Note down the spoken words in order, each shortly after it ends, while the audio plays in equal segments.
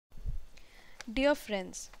Dear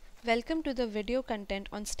friends, welcome to the video content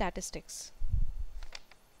on statistics.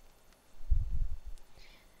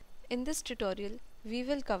 In this tutorial, we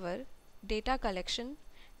will cover data collection,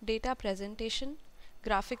 data presentation,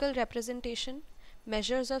 graphical representation,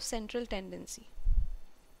 measures of central tendency.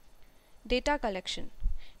 Data collection.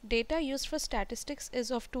 Data used for statistics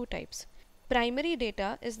is of two types. Primary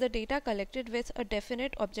data is the data collected with a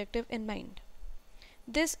definite objective in mind.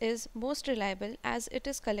 This is most reliable as it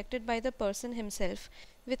is collected by the person himself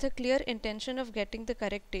with a clear intention of getting the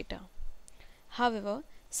correct data. However,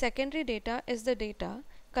 secondary data is the data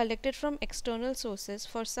collected from external sources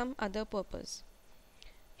for some other purpose.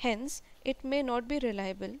 Hence, it may not be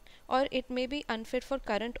reliable or it may be unfit for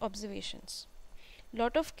current observations.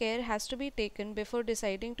 Lot of care has to be taken before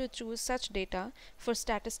deciding to choose such data for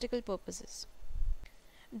statistical purposes.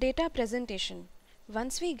 Data presentation.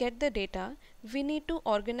 Once we get the data, we need to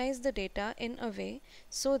organize the data in a way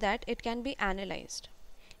so that it can be analyzed.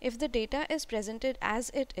 If the data is presented as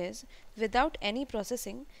it is, without any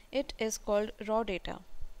processing, it is called raw data.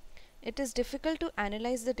 It is difficult to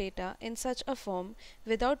analyze the data in such a form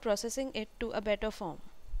without processing it to a better form.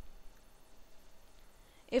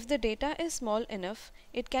 If the data is small enough,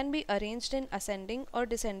 it can be arranged in ascending or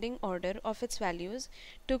descending order of its values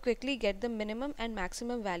to quickly get the minimum and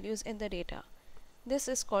maximum values in the data. This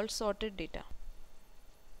is called sorted data.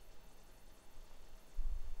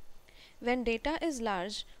 When data is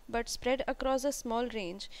large but spread across a small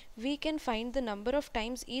range, we can find the number of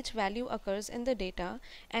times each value occurs in the data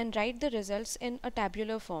and write the results in a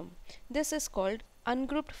tabular form. This is called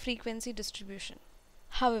ungrouped frequency distribution.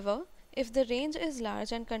 However, if the range is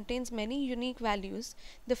large and contains many unique values,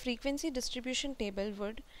 the frequency distribution table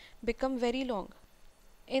would become very long.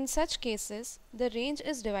 In such cases, the range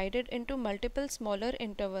is divided into multiple smaller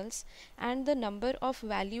intervals and the number of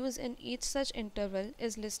values in each such interval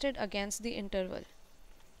is listed against the interval.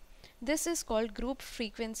 This is called group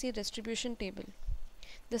frequency distribution table.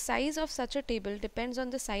 The size of such a table depends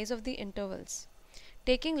on the size of the intervals.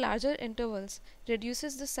 Taking larger intervals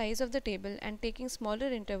reduces the size of the table and taking smaller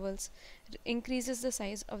intervals increases the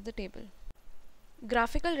size of the table.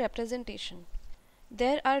 Graphical representation.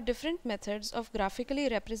 There are different methods of graphically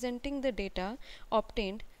representing the data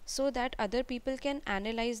obtained so that other people can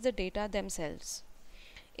analyze the data themselves.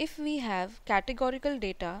 If we have categorical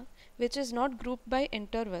data which is not grouped by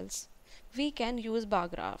intervals, we can use bar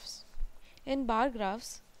graphs. In bar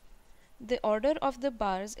graphs, the order of the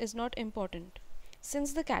bars is not important.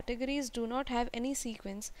 Since the categories do not have any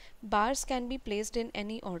sequence, bars can be placed in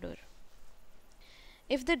any order.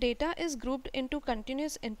 If the data is grouped into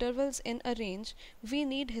continuous intervals in a range, we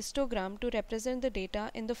need histogram to represent the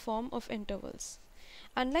data in the form of intervals.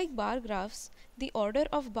 Unlike bar graphs, the order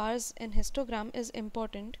of bars in histogram is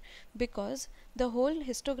important because the whole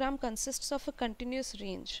histogram consists of a continuous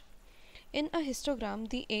range. In a histogram,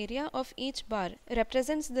 the area of each bar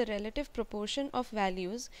represents the relative proportion of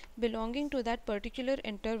values belonging to that particular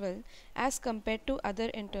interval as compared to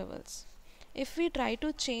other intervals. If we try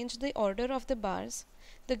to change the order of the bars,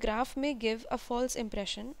 the graph may give a false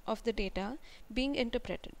impression of the data being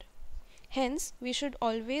interpreted. Hence, we should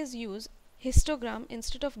always use histogram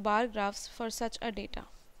instead of bar graphs for such a data.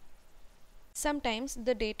 Sometimes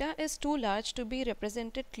the data is too large to be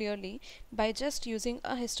represented clearly by just using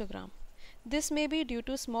a histogram. This may be due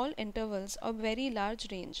to small intervals or very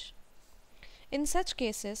large range. In such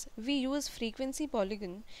cases, we use frequency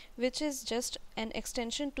polygon, which is just an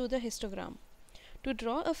extension to the histogram. To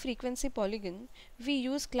draw a frequency polygon, we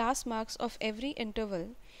use class marks of every interval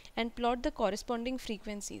and plot the corresponding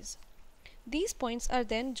frequencies. These points are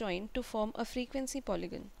then joined to form a frequency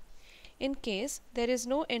polygon. In case there is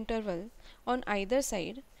no interval on either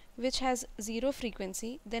side, which has zero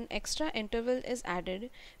frequency, then extra interval is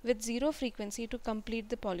added with zero frequency to complete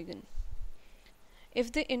the polygon.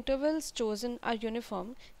 If the intervals chosen are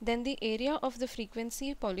uniform, then the area of the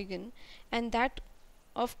frequency polygon and that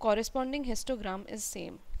of corresponding histogram is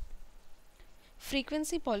same.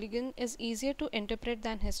 Frequency polygon is easier to interpret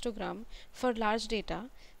than histogram for large data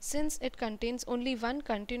since it contains only one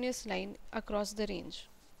continuous line across the range.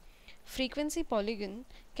 Frequency polygon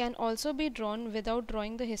can also be drawn without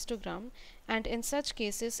drawing the histogram, and in such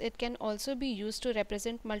cases it can also be used to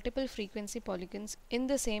represent multiple frequency polygons in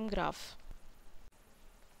the same graph.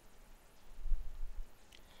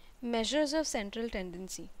 Measures of central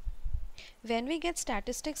tendency. When we get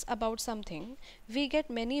statistics about something, we get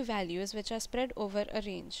many values which are spread over a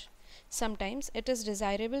range. Sometimes it is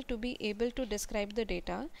desirable to be able to describe the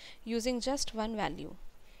data using just one value.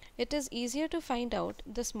 It is easier to find out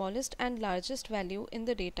the smallest and largest value in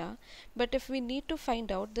the data, but if we need to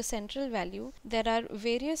find out the central value, there are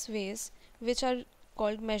various ways which are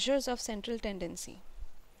called measures of central tendency.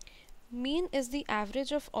 Mean is the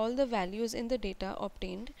average of all the values in the data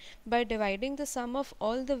obtained by dividing the sum of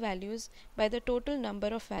all the values by the total number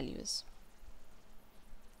of values.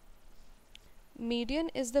 Median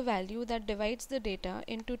is the value that divides the data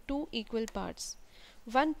into two equal parts.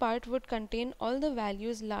 One part would contain all the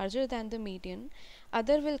values larger than the median,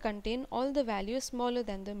 other will contain all the values smaller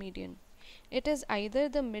than the median. It is either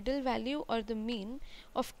the middle value or the mean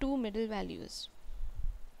of two middle values.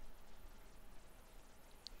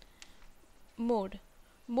 Mode.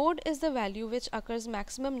 Mode is the value which occurs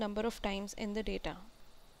maximum number of times in the data.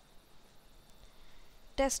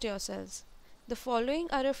 Test yourselves. The following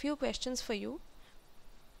are a few questions for you.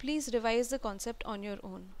 Please revise the concept on your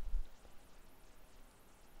own.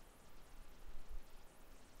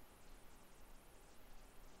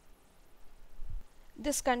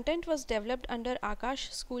 This content was developed under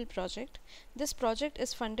Akash School Project. This project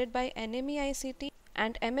is funded by NMEICT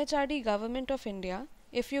and MHRD Government of India.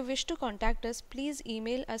 If you wish to contact us, please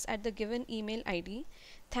email us at the given email ID.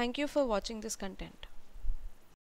 Thank you for watching this content.